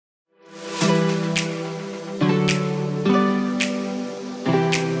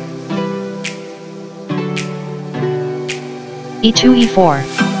e2 e4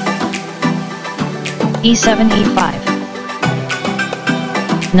 e7 e5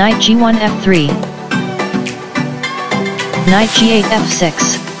 knight g1 f3 knight g8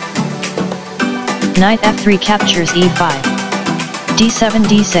 f6 knight f3 captures e5 d7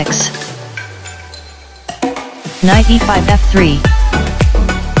 d6 knight e5 f3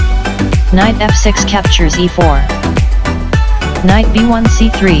 knight f6 captures e4 knight b1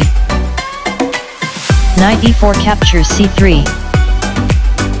 c3 knight e4 captures c3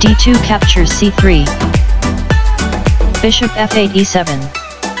 d2 captures c3 bishop f8 e7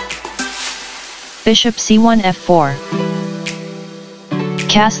 bishop c1 f4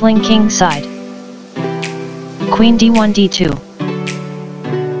 castling king side queen d1 d2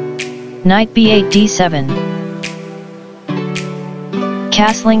 knight b8 d7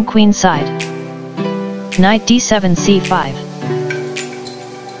 castling queen side knight d7 c5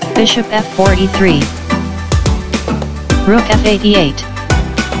 bishop f4 e3 rook f8 e8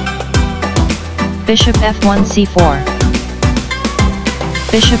 bishop f1 c4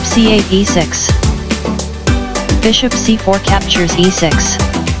 bishop c8 e6 bishop c4 captures e6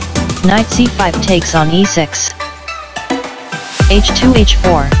 knight c5 takes on e6 h2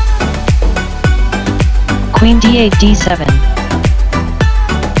 h4 queen d8 d7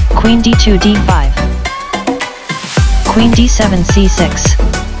 queen d2 d5 queen d7 c6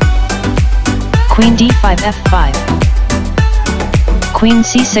 queen d5 f5 queen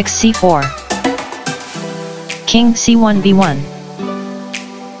c6 c4 king c1 b1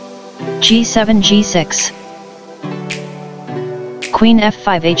 g7 g6 queen f5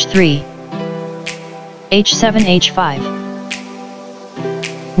 h3 h7 h5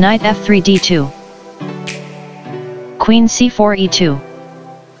 knight f3 d2 queen c4 e2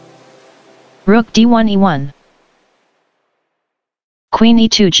 rook d1 e1 queen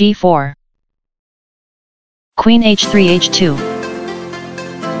e2 g4 queen h3 h2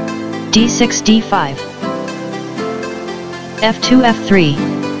 d6 d5 f2 f3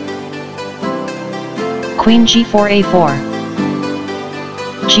 queen g4 a4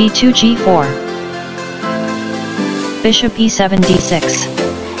 g2 g4 bishop e7 d6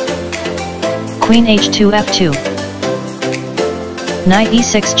 queen h2 f2 knight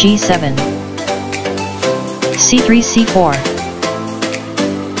e6 g7 c3 c4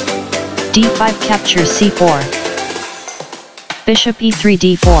 d5 captures c4 bishop e3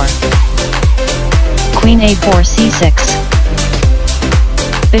 d4 queen a4 c6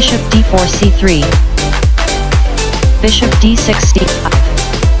 bishop d4 c3 bishop d6 d5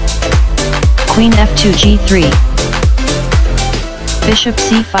 queen f2 g3 bishop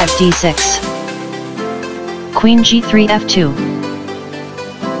c5 d6 queen g3 f2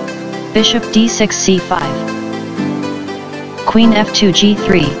 bishop d6 c5 queen f2 g3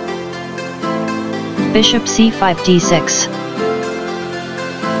 bishop c5 d6